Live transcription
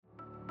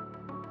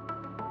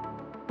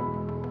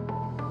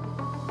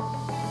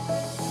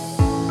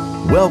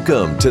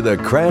Welcome to the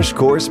Crash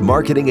Course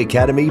Marketing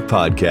Academy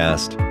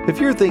podcast. If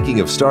you're thinking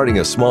of starting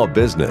a small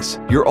business,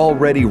 you're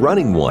already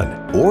running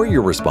one, or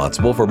you're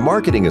responsible for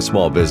marketing a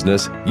small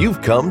business,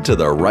 you've come to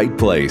the right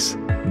place.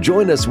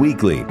 Join us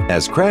weekly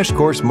as Crash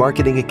Course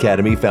Marketing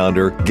Academy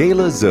founder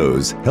Gayla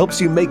Zoz helps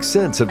you make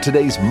sense of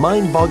today's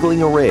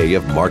mind-boggling array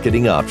of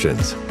marketing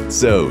options.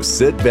 So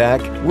sit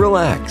back,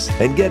 relax,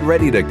 and get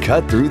ready to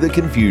cut through the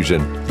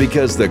confusion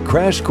because the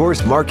Crash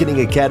Course Marketing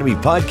Academy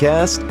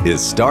podcast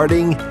is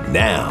starting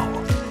now.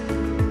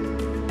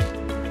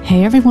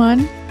 Hey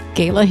everyone,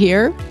 Gayla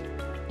here.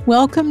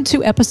 Welcome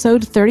to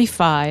episode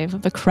 35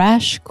 of the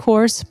Crash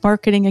Course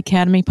Marketing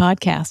Academy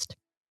podcast.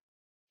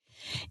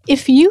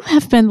 If you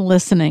have been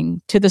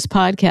listening to this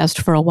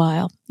podcast for a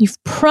while, you've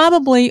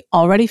probably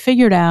already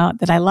figured out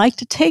that I like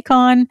to take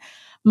on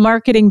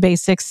marketing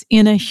basics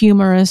in a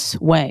humorous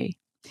way.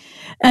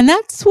 And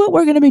that's what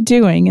we're going to be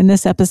doing in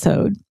this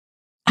episode.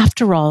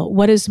 After all,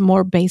 what is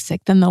more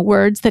basic than the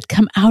words that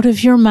come out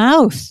of your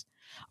mouth?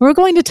 We're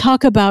going to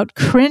talk about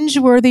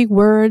cringeworthy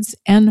words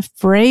and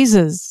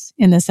phrases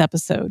in this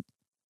episode.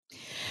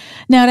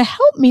 Now, to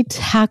help me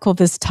tackle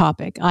this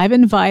topic, I've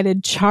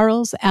invited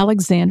Charles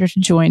Alexander to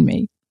join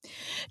me.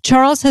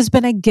 Charles has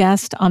been a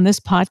guest on this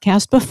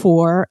podcast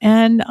before,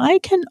 and I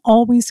can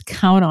always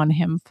count on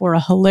him for a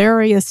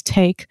hilarious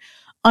take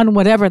on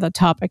whatever the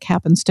topic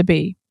happens to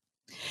be.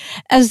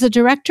 As the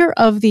director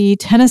of the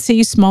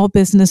Tennessee Small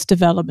Business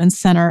Development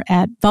Center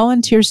at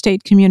Volunteer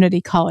State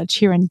Community College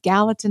here in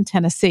Gallatin,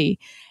 Tennessee,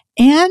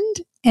 and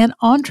an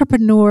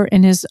entrepreneur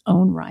in his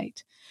own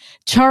right,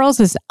 Charles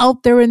is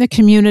out there in the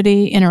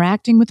community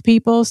interacting with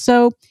people,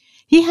 so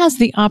he has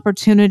the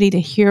opportunity to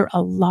hear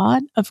a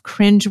lot of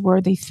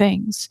cringeworthy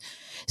things.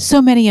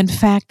 So many, in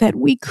fact, that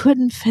we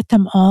couldn't fit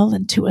them all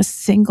into a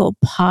single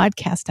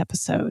podcast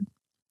episode.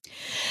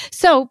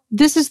 So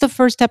this is the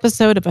first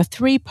episode of a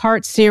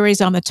 3-part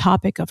series on the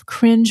topic of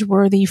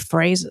cringeworthy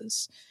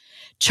phrases.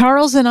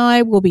 Charles and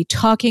I will be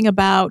talking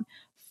about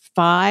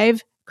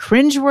 5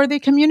 cringeworthy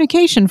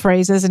communication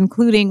phrases,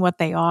 including what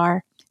they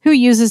are, who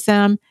uses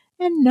them,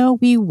 and no,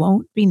 we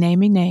won't be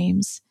naming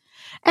names,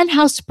 and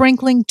how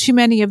sprinkling too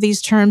many of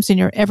these terms in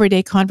your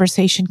everyday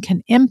conversation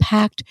can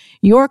impact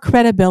your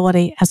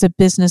credibility as a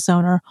business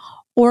owner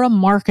or a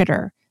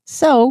marketer.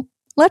 So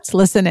let's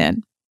listen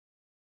in.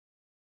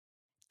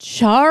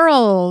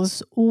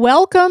 Charles,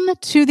 welcome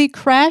to the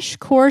Crash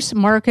Course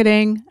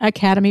Marketing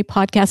Academy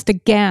podcast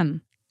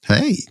again.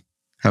 Hey,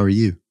 how are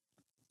you?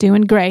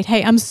 Doing great.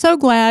 Hey, I'm so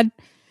glad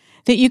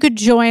that you could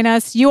join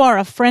us. You are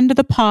a friend of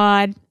the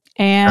pod,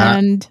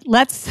 and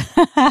let's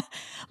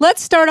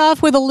start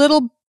off with a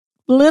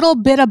little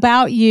bit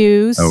about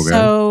you, okay,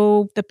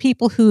 so the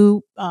people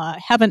who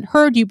haven't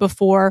heard you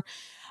before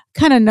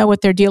kind of know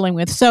what they're dealing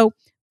with. So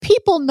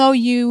people know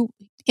you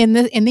in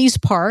these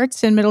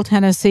parts in Middle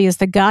Tennessee as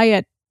the guy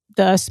at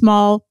the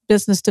Small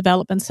Business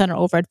Development Center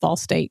over at Vol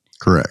State.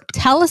 Correct.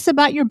 Tell us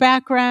about your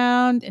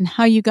background and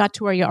how you got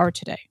to where you are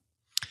today.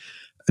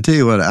 I tell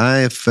you what,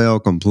 I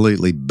fell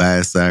completely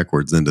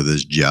backwards into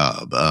this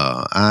job.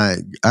 I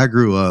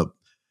grew up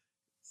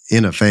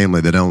in a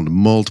family that owned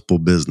multiple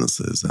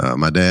businesses.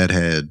 My dad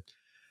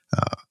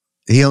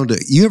he owned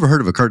you ever heard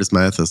of a Curtis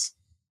Mathis?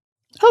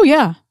 Oh,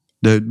 yeah.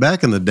 Dude,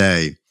 back in the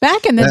day.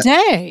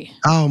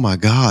 Oh, my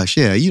gosh.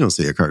 Yeah, you don't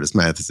see a Curtis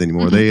Mathis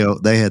anymore.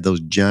 Mm-hmm. They had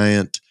those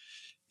giant,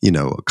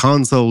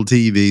 console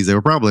TVs. They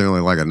were probably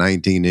only like a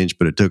 19-inch,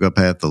 but it took up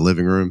half the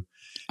living room.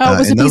 Oh, it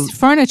was a piece of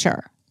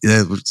furniture.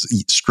 Yeah,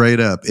 straight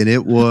up. And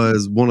it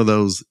was one of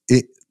those,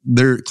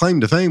 their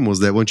claim to fame was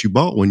that once you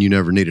bought one, you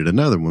never needed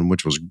another one,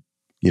 which was,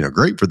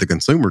 great for the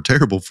consumer,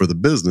 terrible for the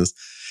business.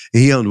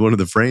 He owned one of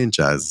the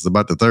franchises.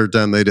 About the third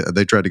time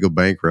they tried to go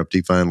bankrupt,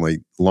 he finally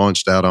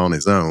launched out on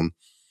his own.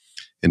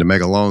 And to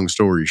make a long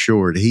story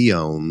short, he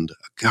owned,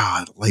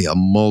 a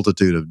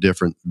multitude of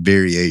different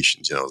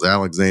variations. It was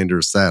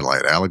Alexander's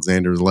Satellite,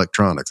 Alexander's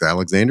Electronics,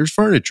 Alexander's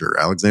Furniture,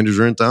 Alexander's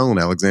Rent-to-Own,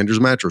 Alexander's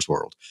Mattress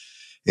World.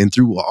 And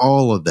through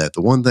all of that,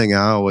 the one thing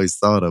I always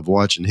thought of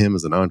watching him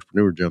as an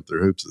entrepreneur jump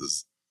through hoops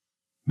is,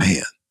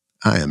 man,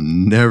 I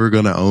am never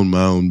going to own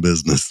my own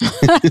business.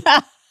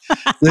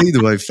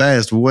 Either way,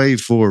 fast way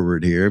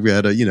forward here. I've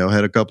got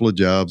had a couple of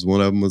jobs. One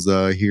of them was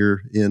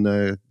here in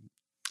a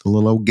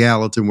little old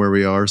Gallatin where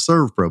we are,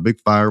 ServPro,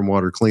 big fire and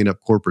water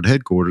cleanup corporate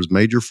headquarters,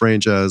 major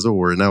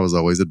franchisor, and I was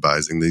always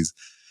advising these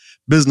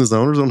business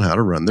owners on how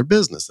to run their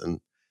business. And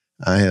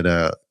I had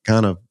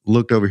kind of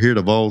looked over here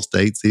to Vol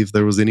State, see if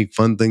there was any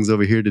fun things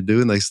over here to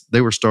do. And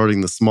they were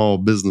starting the Small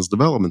Business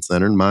Development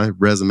Center, and my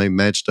resume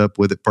matched up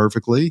with it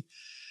perfectly.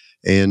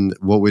 And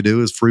what we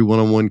do is free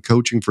one-on-one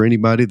coaching for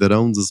anybody that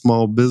owns a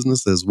small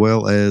business, as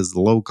well as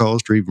low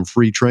cost or even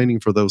free training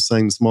for those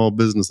same small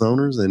business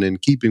owners. And in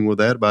keeping with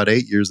that, about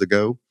 8 years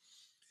ago,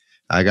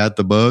 I got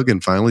the bug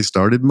and finally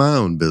started my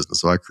own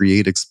business. So I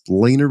create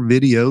explainer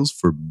videos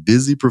for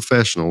busy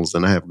professionals,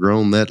 and I have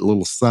grown that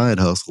little side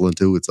hustle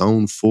into its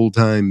own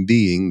full-time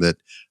being that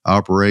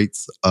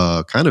operates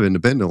kind of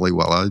independently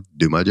while I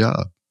do my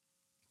job.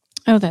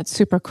 Oh, that's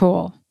super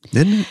cool.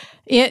 Isn't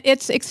it?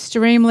 It's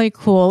extremely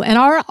cool. And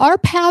our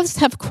paths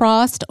have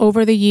crossed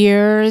over the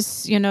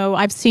years. You know,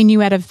 I've seen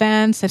you at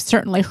events. I've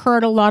certainly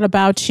heard a lot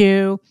about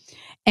you.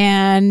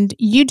 And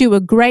you do a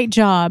great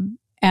job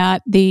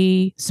at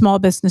the Small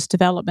Business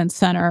Development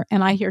Center.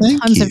 And I hear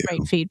Thank tons you. of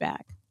great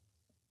feedback.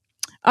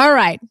 All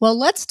right. Well,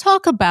 let's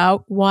talk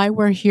about why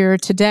we're here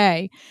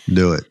today.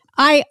 Do it.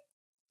 I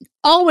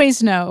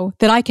always know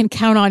that I can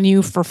count on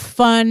you for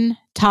fun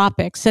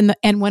topics. And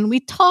when we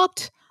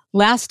talked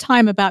last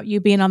time about you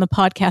being on the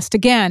podcast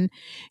again,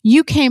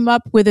 you came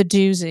up with a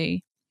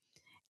doozy.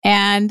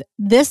 And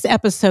this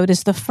episode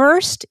is the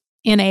first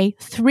in a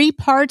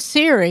 3-part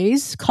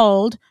series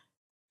called,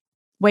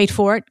 wait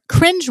for it,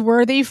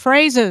 Cringeworthy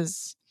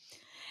Phrases.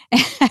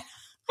 I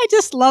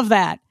just love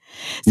that.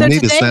 So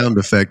you need a sound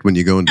effect when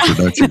you go into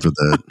production for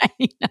that.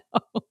 I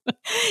know.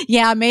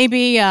 Yeah,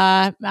 maybe,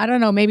 I don't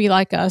know, maybe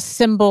like a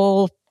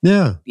symbol.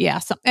 Yeah. Yeah.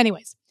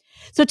 Anyways,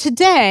 so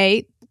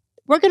today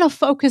we're going to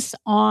focus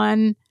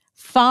on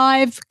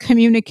 5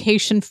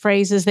 communication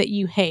phrases that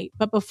you hate.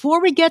 But before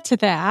we get to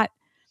that,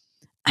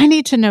 I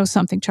need to know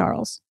something,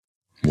 Charles.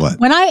 What?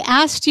 When I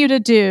asked you to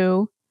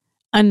do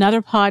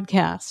another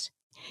podcast,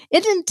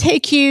 it didn't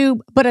take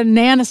you but a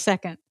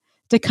nanosecond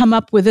to come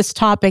up with this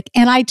topic.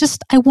 And I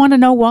want to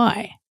know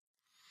why.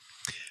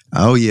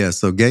 Oh, yeah.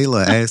 So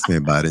Gayla asked me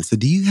about it and said,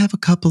 do you have a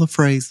couple of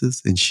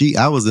phrases? And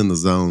I was in the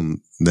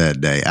zone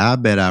that day. I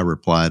bet I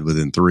replied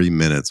within 3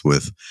 minutes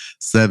with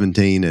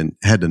 17 and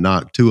had to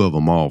knock 2 of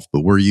them off.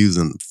 But we're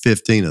using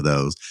 15 of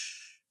those,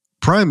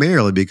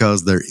 primarily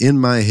because they're in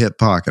my hip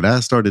pocket. I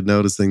started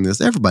noticing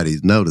this.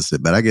 Everybody's noticed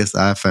it, but I guess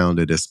I found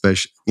it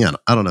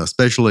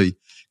especially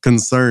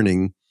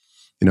concerning.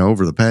 You know,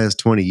 over the past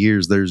 20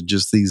 years, there's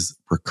just these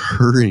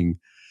recurring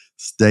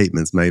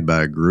statements made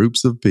by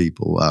groups of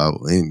people,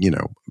 and, you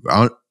know,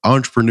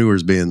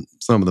 entrepreneurs being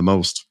some of the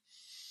most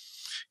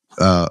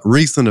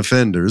recent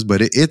offenders,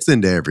 but it's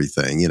into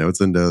everything. You know, it's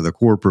into the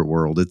corporate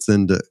world. It's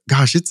into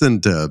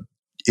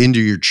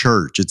your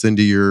church. It's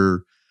into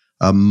your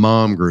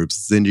mom groups.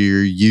 It's into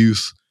your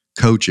youth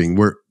coaching,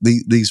 where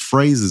these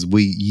phrases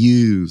we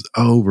use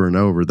over and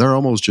over, they're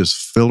almost just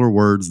filler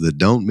words that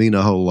don't mean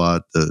a whole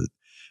lot.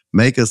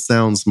 Make us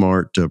sound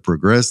smart, to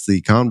progress the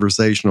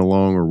conversation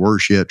along, or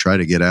worse yet, try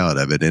to get out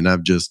of it. And I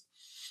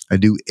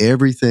do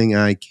everything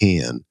I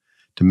can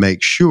to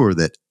make sure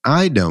that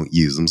I don't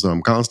use them. So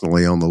I'm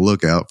constantly on the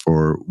lookout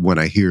for when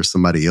I hear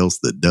somebody else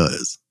that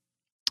does.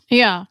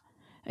 Yeah,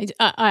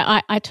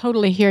 I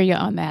totally hear you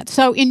on that.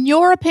 So in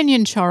your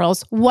opinion,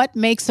 Charles, what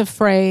makes a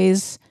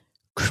phrase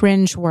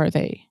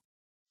cringeworthy?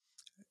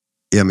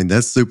 Yeah, I mean,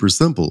 that's super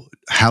simple.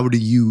 How do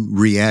you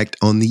react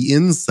on the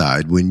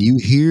inside when you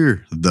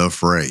hear the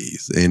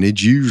phrase? And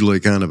it's usually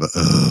kind of a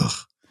ugh.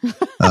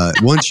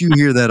 Once you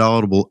hear that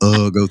audible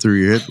go through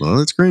your head, well,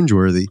 it's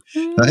cringeworthy.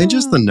 And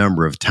just the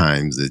number of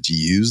times it's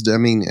used. I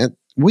mean,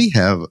 we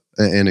have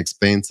an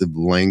expansive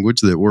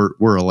language that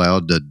we're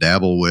allowed to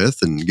dabble with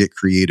and get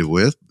creative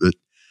with. But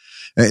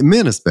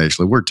men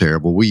especially, we're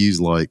terrible. We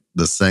use like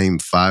the same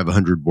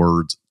 500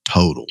 words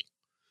total.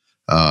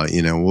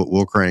 You know,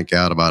 we'll crank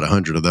out about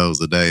 100 of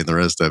those a day, and the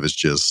rest of it's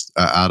just,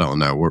 I don't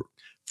know. We're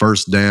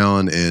first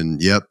down,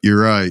 and yep, you're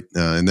right.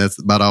 And that's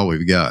about all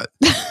we've got.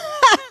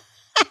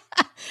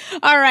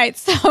 All right.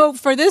 So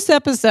for this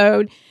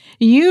episode,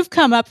 you've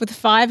come up with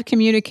 5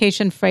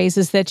 communication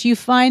phrases that you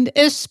find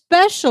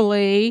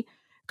especially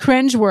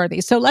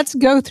cringeworthy. So let's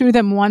go through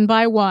them one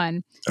by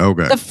one.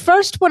 Okay. The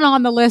first one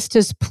on the list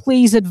is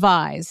please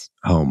advise.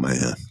 Oh,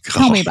 man.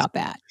 Tell me about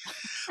that.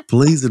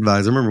 Please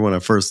advise. I remember when I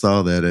first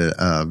saw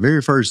that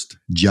very first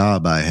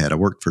job I had, I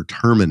worked for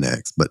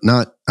Terminex, but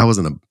I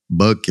wasn't a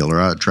bug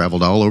killer. I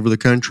traveled all over the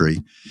country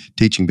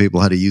teaching people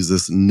how to use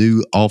this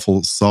new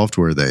awful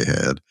software they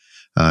had.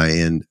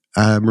 And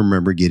I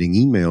remember getting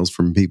emails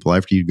from people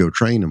after you'd go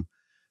train them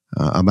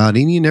about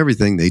any and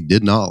everything they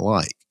did not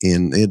like.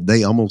 And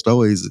they almost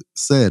always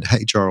said,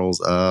 hey, Charles,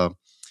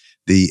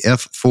 the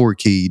F4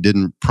 key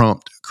didn't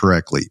prompt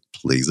correctly.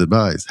 Please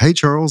advise. Hey,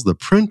 Charles, the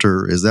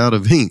printer is out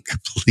of ink.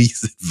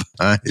 Please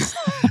advise.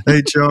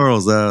 Hey,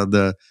 Charles,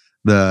 the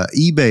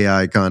eBay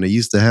icon I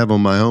used to have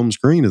on my home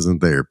screen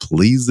isn't there.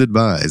 Please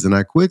advise. And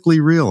I quickly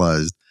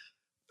realized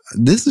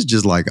this is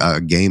just like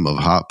a game of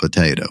hot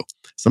potato.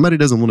 Somebody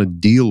doesn't want to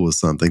deal with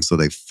something, so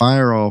they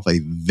fire off a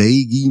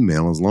vague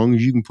email. As long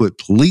as you can put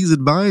please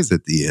advise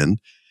at the end,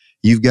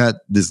 you've got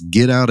this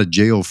get out of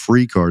jail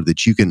free card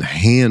that you can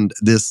hand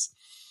this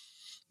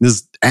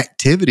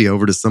activity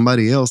over to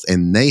somebody else,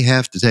 and they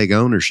have to take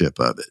ownership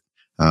of it.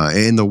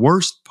 And the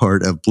worst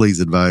part of please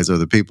advise are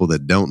the people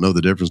that don't know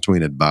the difference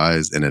between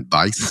advise and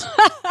advice.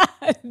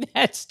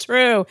 That's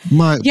true.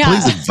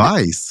 Please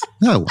advise.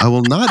 No, I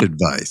will not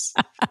advise.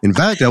 In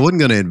fact, I wasn't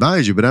going to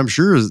advise you, but I'm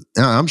sure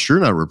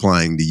not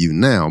replying to you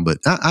now. But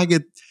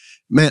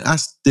I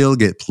still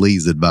get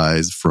please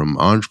advise from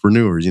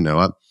entrepreneurs. You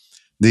know,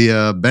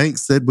 the bank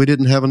said we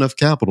didn't have enough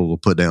capital to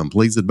put down.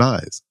 Please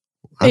advise.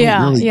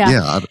 Yeah.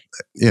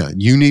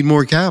 You need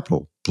more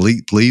capital.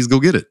 Please go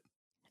get it.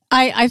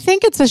 I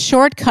think it's a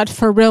shortcut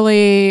for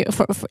really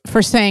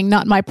for saying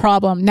not my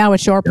problem. Now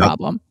it's your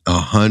problem.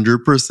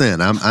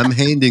 100%. I'm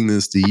handing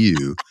this to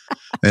you,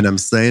 and I'm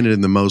saying it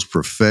in the most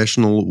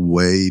professional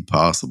way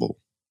possible.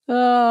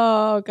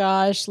 Oh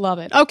gosh, love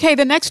it. Okay,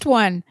 the next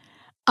one.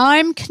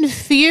 I'm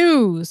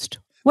confused.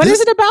 What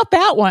is it about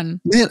that one?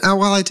 Man,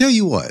 well, I tell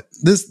you what,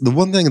 the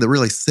one thing that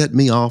really set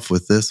me off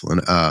with this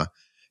one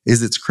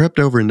is it's crept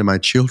over into my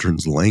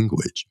children's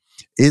language.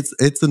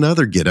 It's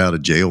another get out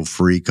of jail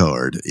free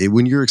card.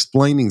 When you're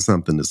explaining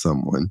something to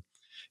someone,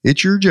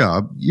 it's your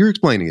job. You're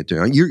explaining it to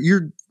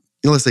them.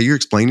 Let's say you're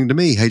explaining to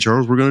me, hey,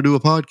 Charles, we're going to do a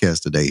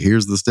podcast today.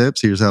 Here's the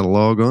steps. Here's how to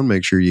log on.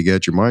 Make sure you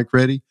got your mic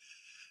ready.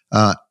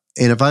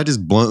 And if I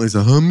just bluntly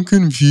say, I'm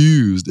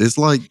confused, it's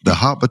like the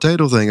hot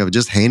potato thing. I've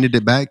just handed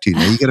it back to you.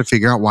 Now you got to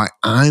figure out why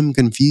I'm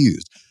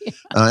confused. Yeah.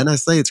 And I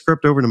say it's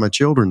crept over into my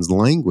children's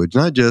language,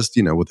 not just,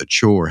 with a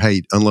chore.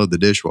 Hey, unload the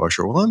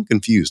dishwasher. Well, I'm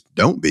confused.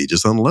 Don't be,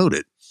 just unload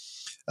it.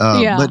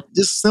 But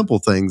just simple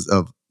things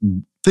of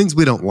things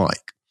we don't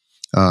like.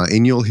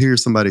 And you'll hear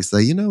somebody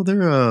say,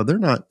 they're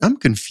not, I'm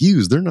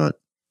confused. They're not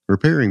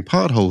repairing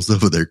potholes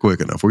over there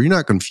quick enough. Or you're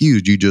not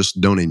confused. You just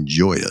don't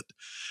enjoy it.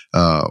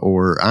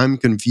 Or I'm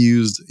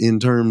confused in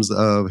terms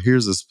of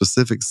here's a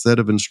specific set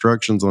of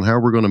instructions on how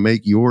we're going to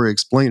make your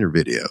explainer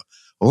video.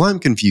 Well, I'm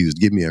confused.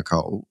 Give me a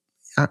call.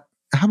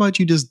 How about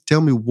you just tell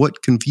me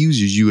what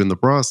confuses you in the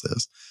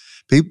process?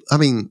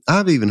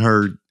 I've even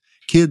heard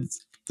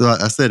kids.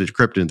 I said it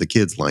crept into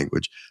kids'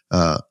 language.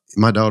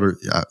 My daughter,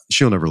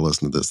 she'll never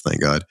listen to this, thank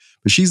God.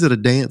 But she's at a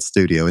dance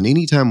studio, and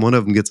anytime one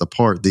of them gets a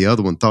part the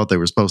other one thought they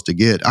were supposed to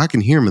get, I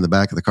can hear them in the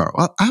back of the car.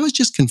 Well, I was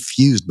just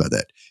confused by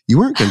that. You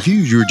weren't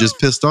confused. You were just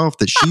pissed off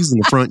that she's in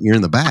the front and you're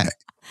in the back.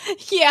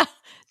 Yeah,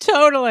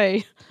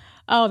 totally.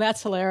 Oh,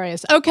 that's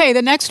hilarious. Okay,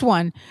 the next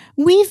one.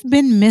 We've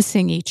been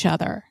missing each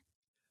other.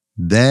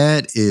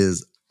 That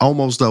is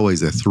almost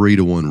always a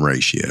 3-to-1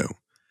 ratio.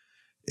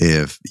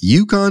 If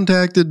you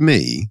contacted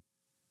me,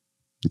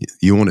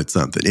 you wanted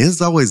something.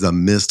 It's always a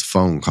missed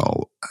phone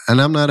call.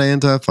 And I'm not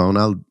anti-phone.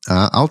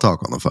 I'll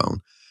talk on the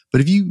phone.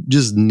 But if you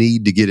just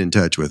need to get in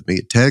touch with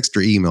me, text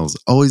or email is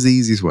always the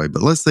easiest way.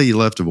 But let's say you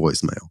left a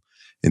voicemail,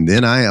 and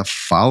then I have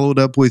followed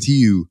up with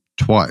you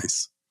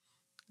twice,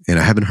 and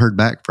I haven't heard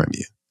back from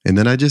you. And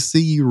then I just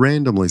see you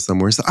randomly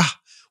somewhere and say,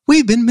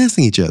 we've been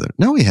missing each other.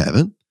 No, we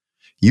haven't.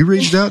 You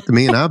reached out to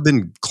me, and I've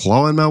been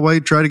clawing my way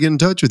to try to get in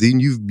touch with you,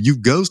 and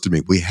you've ghosted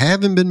me. We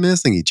haven't been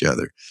missing each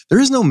other.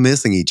 There is no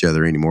missing each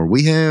other anymore.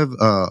 We have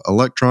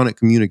electronic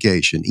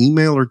communication,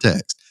 email or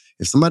text.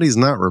 If somebody's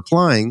not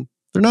replying,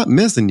 they're not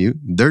missing you.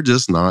 They're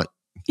just not.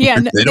 Yeah,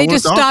 they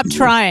just stopped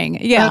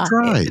trying. Yeah, that's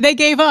right. They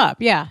gave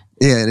up. Yeah.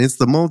 Yeah, and it's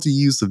the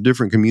multi-use of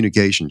different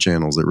communication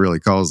channels that really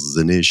causes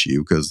an issue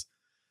because,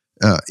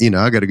 I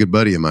got a good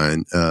buddy of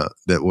mine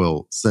that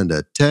will send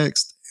a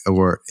text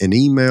or an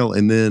email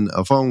and then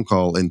a phone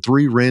call in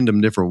 3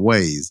 random different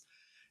ways.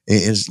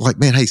 And it's like,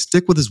 man, hey,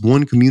 stick with this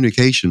one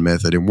communication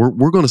method, and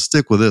we're going to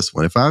stick with this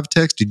one. If I've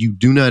texted you,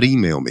 do not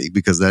email me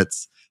because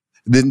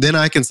then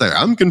I can say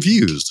I'm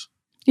confused.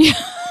 Yeah.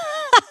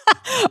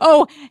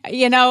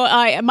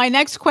 My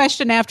next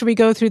question after we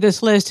go through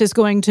this list is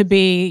going to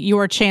be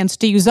your chance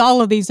to use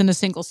all of these in a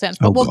single sentence,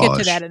 but we'll get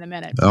to that in a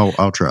minute.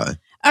 I'll try.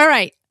 All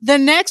right. The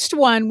next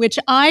one, which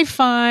I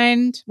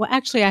find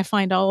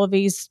all of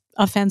these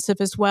offensive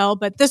as well,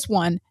 but this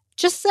one,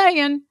 just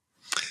saying.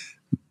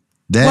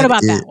 What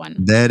about that one?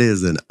 That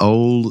is an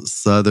old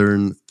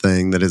Southern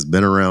thing that has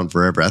been around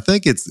forever. I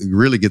think it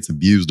really gets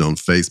abused on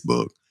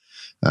Facebook.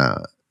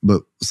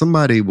 But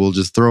somebody will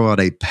just throw out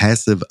a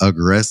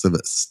passive-aggressive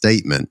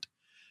statement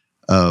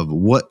of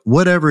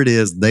whatever it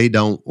is they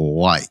don't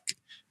like.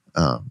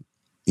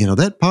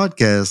 That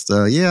podcast,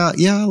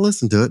 I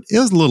listened to it. It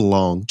was a little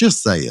long.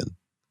 Just saying.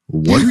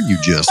 What are you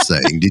just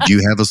saying? Did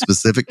you have a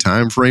specific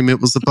time frame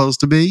it was supposed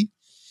to be?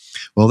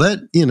 Well,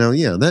 we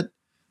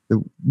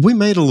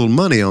made a little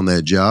money on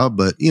that job,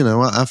 but,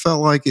 I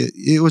felt like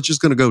it was just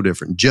going to go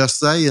different. Just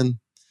saying.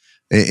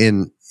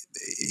 And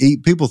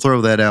people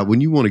throw that out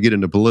when you want to get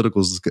into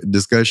political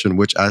discussion,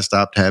 which I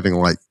stopped having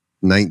like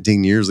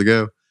 19 years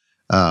ago.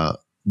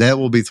 That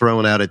will be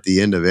thrown out at the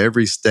end of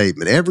every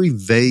statement, every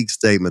vague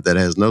statement that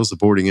has no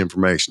supporting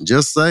information.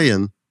 Just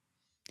saying.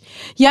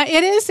 Yeah,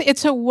 it is.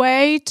 It's a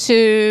way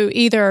to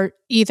either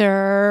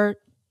in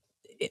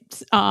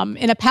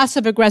a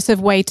passive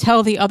aggressive way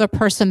tell the other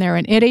person they're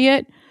an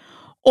idiot,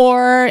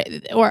 or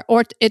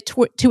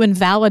to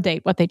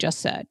invalidate what they just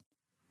said.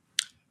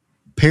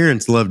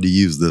 Parents love to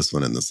use this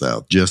one in the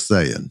South. Just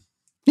saying.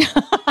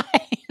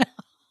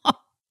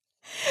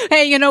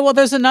 Hey,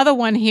 there's another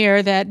one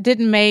here that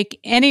didn't make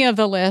any of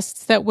the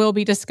lists that we'll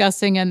be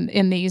discussing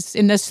in this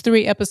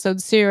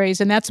 3-episode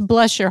series, and that's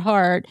bless your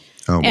heart.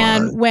 Oh, my.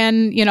 And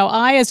when,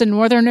 I as a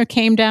Northerner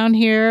came down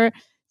here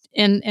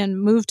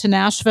and moved to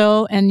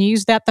Nashville and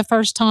used that the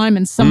first time,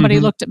 and somebody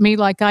looked at me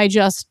like I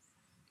just...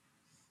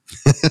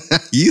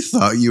 You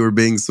thought you were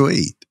being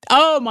sweet.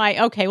 Oh,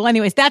 my. Okay. Well,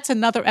 anyways, that's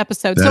another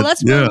episode. So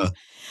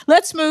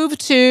let's move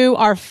to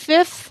our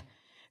 5th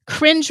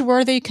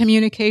cringeworthy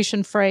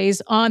communication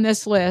phrase on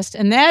this list,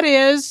 and that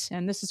is,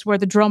 and this is where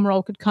the drum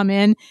roll could come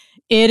in,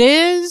 it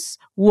is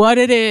what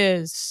it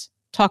is.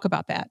 Talk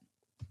about that.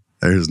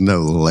 There's no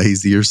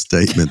lazier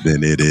statement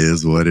than it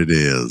is what it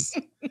is.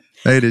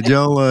 Hey, did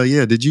y'all,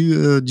 did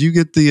you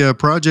get the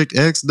Project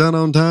X done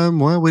on time?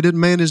 Well, we didn't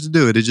manage to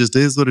do it. It just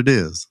is what it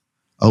is.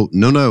 Oh,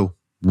 no.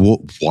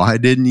 Why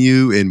didn't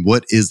you? And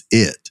what is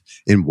it?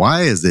 And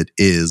why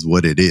is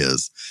what it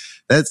is?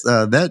 That's,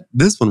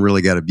 this one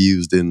really got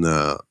abused in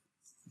the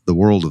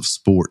world of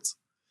sports.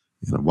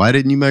 Why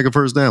didn't you make a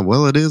first down?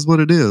 Well, it is what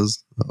it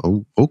is.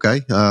 Oh,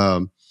 okay.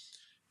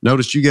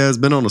 Noticed you guys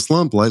been on a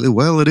slump lately.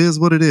 Well, it is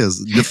what it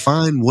is.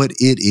 Define what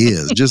it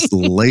is. Just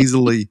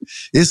lazily,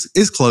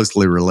 it's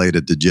closely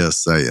related to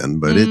just saying,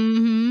 but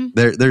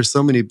there's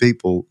so many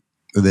people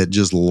that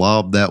just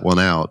lob that one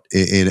out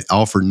and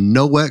offer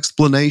no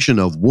explanation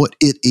of what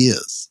it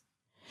is.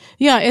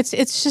 Yeah, it's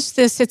just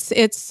this.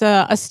 It's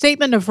a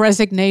statement of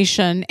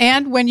resignation,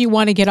 and when you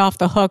want to get off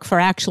the hook for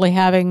actually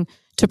having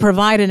to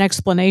provide an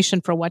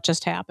explanation for what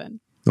just happened.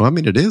 Well, I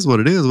mean, it is what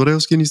it is. What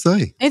else can you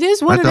say? It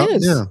is what it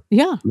is.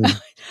 Yeah.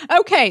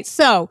 Okay,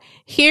 so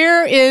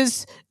here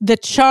is the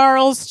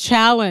Charles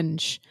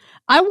Challenge.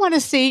 I want to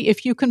see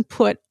if you can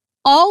put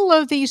all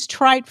of these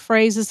trite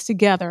phrases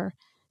together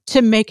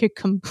to make a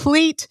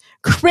complete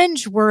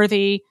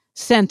cringeworthy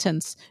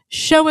sentence.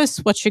 Show us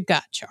what you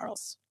got,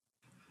 Charles.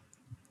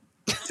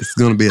 It's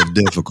going to be a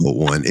difficult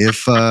one.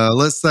 If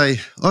let's say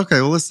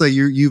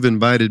you've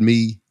invited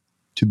me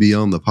to be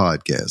on the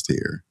podcast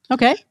here.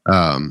 Okay.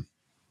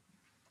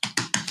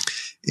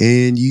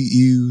 And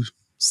you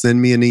send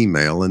me an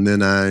email, and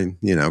then I,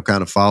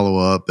 kind of follow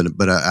up,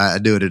 but I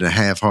do it in a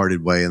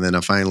half-hearted way, and then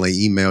I finally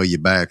email you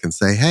back and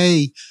say,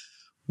 "Hey,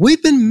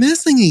 we've been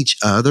missing each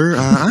other.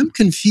 I'm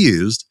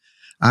confused.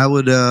 I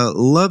would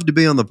love to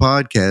be on the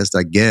podcast,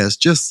 I guess.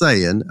 Just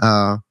saying.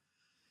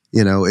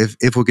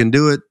 If we can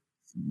do it,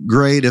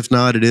 great. If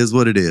not, it is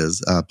what it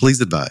is. Please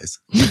advise."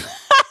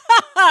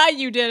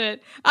 You did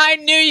it. I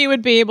knew you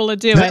would be able to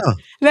do it.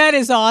 That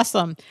is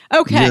awesome.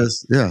 Okay.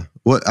 Yes. Yeah.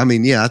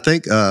 I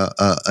think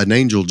an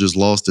angel just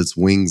lost its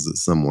wings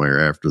somewhere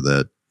after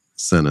that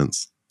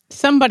sentence.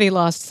 Somebody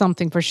lost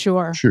something for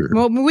sure. Sure.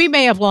 Well, we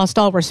may have lost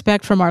all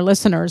respect from our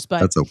listeners, but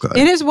that's okay.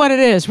 It is what it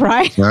is,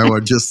 right?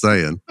 I'm just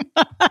saying.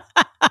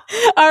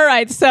 All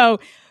right. So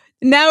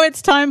now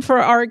it's time for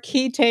our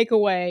key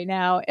takeaway.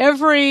 Now,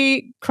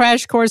 every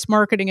Crash Course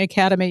Marketing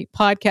Academy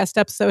podcast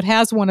episode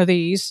has one of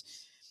these.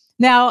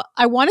 Now,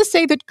 I want to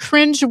say that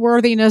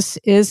cringeworthiness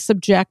is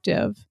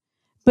subjective,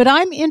 but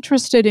I'm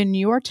interested in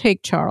your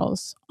take,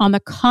 Charles, on the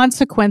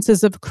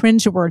consequences of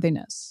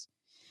cringeworthiness.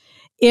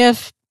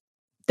 If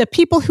the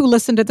people who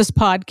listen to this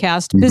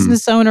podcast,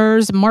 business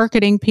owners,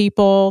 marketing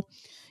people,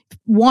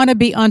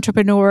 wannabe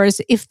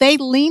entrepreneurs, if they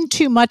lean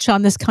too much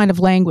on this kind of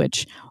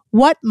language,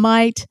 what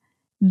might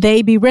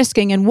they be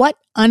risking, and what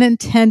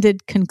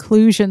unintended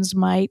conclusions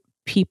might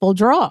people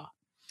draw?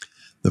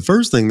 The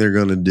first thing they're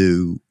going to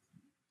do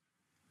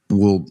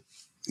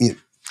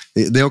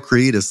they'll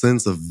create a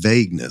sense of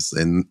vagueness,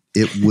 and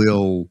it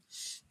will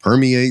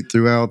permeate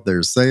throughout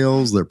their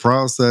sales, their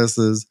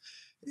processes.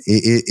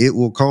 It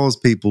will cause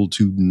people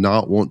to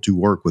not want to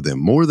work with them.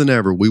 More than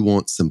ever, we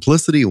want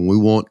simplicity and we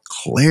want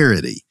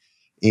clarity.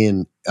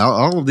 And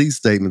all of these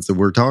statements that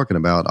we're talking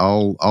about,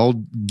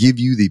 I'll give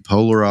you the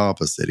polar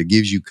opposite. It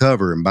gives you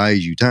cover and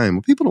buys you time.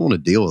 Well, people don't want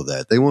to deal with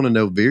that. They want to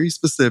know very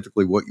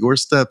specifically what your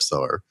steps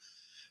are.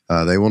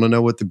 They want to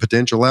know what the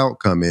potential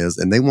outcome is,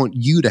 and they want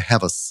you to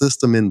have a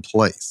system in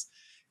place.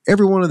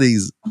 Every one of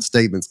these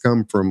statements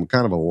come from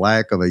kind of a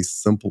lack of a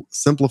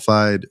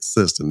simplified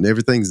system.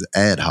 Everything's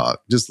ad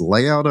hoc. Just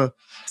lay out a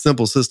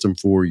simple system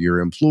for your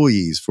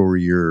employees, for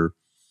your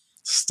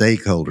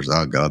stakeholders.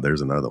 Oh God,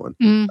 there's another one.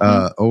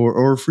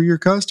 Or for your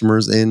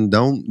customers, and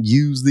don't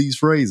use these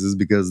phrases,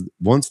 because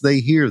once they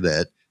hear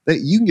that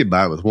you can get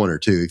by with one or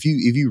two. If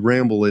you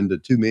ramble into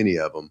too many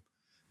of them,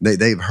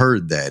 they've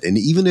heard that. And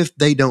even if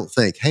they don't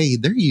think, hey,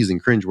 they're using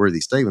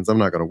cringeworthy statements, I'm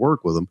not going to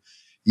work with them,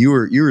 you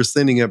are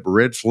sending up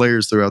red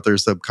flares throughout their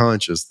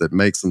subconscious that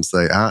makes them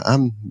say,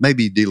 I'm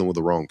maybe dealing with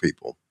the wrong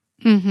people.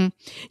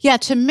 Yeah,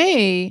 to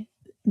me,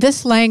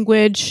 this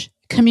language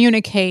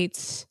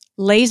communicates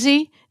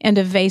lazy and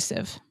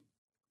evasive.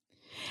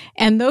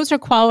 And those are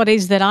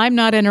qualities that I'm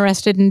not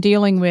interested in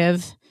dealing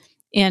with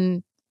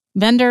in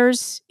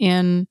vendors,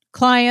 in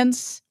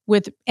clients,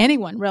 with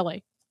anyone,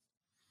 really.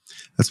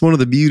 That's one of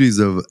the beauties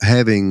of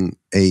having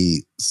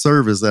a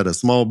service at a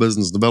small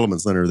business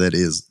development center that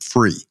is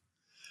free.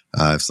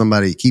 If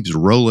somebody keeps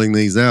rolling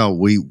these out,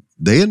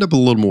 they end up a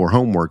little more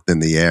homework than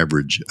the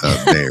average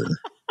bear.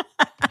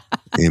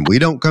 And we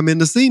don't come in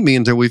to see me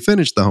until we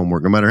finish the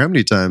homework, no matter how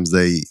many times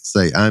they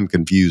say, I'm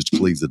confused,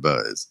 please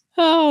advise.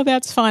 Oh,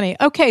 that's funny.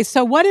 Okay,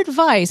 so what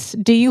advice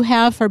do you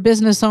have for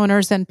business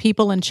owners and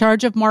people in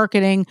charge of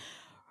marketing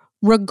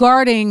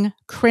regarding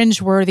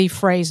cringeworthy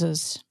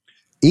phrases?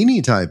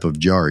 Any type of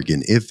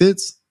jargon, if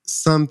it's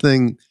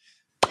something,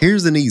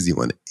 here's an easy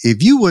one.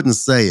 If you wouldn't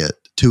say it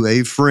to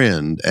a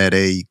friend at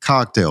a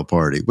cocktail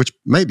party, which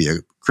may be a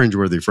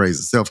Cringeworthy Phrase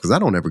itself, because I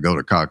don't ever go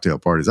to cocktail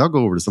parties. I'll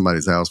go over to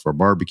somebody's house for a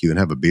barbecue and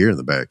have a beer in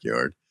the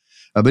backyard.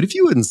 But if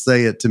you wouldn't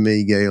say it to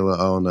me,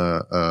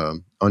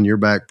 Gayla, on your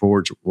back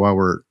porch while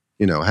we're,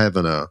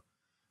 having a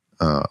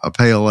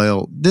pale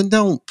ale, then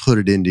don't put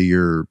it on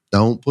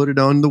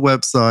the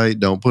website.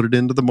 Don't put it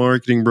into the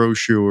marketing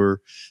brochure.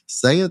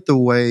 Say it the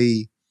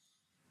way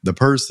the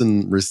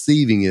person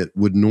receiving it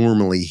would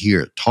normally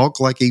hear it. Talk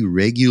like a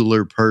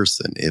regular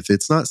person. If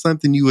it's not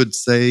something you would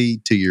say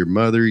to your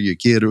mother, your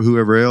kid, or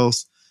whoever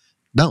else,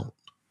 don't.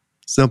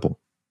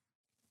 Simple.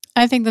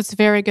 I think that's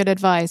very good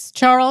advice.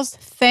 Charles,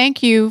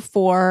 thank you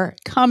for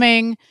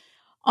coming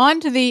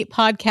onto the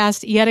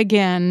podcast yet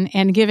again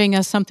and giving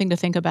us something to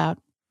think about.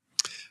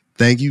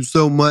 Thank you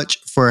so much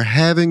for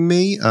having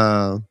me.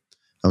 I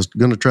was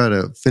going to try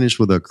to finish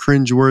with a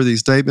cringeworthy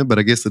statement, but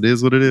I guess it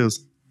is what it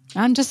is.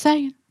 I'm just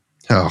saying.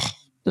 Oh.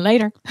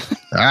 Later.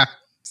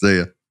 See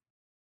ya.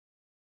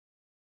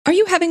 Are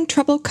you having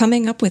trouble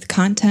coming up with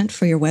content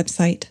for your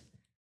website?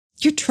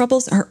 Your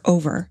troubles are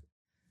over.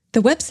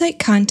 The Website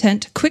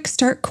Content Quick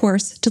Start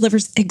course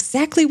delivers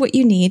exactly what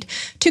you need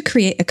to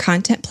create a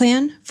content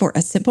plan for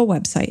a simple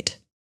website.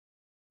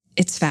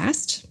 It's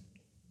fast,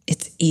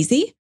 it's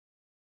easy,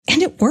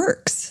 and it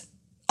works.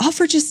 All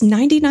for just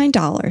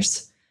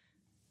 $99.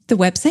 The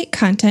Website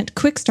Content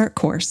Quick Start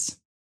course.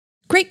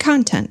 Great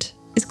content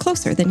is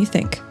closer than you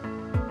think.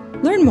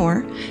 Learn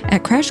more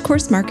at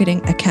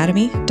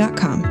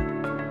crashcoursemarketingacademy.com.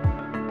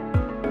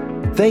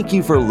 Thank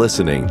you for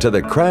listening to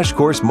the Crash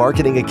Course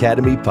Marketing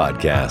Academy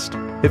podcast.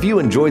 If you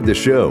enjoyed the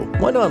show,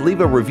 why not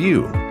leave a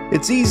review?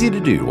 It's easy to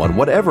do on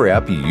whatever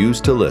app you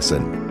use to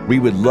listen. We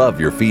would love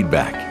your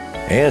feedback.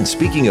 And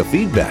speaking of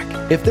feedback,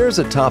 if there's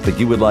a topic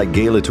you would like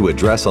Gayla to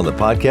address on the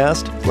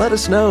podcast, let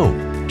us know.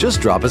 Just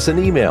drop us an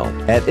email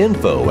at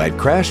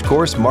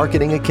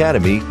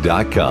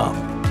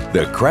info@crashcoursemarketingacademy.com.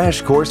 The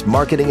Crash Course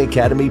Marketing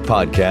Academy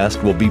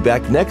podcast will be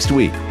back next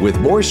week with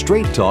more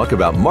straight talk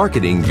about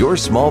marketing your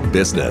small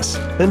business.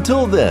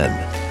 Until then,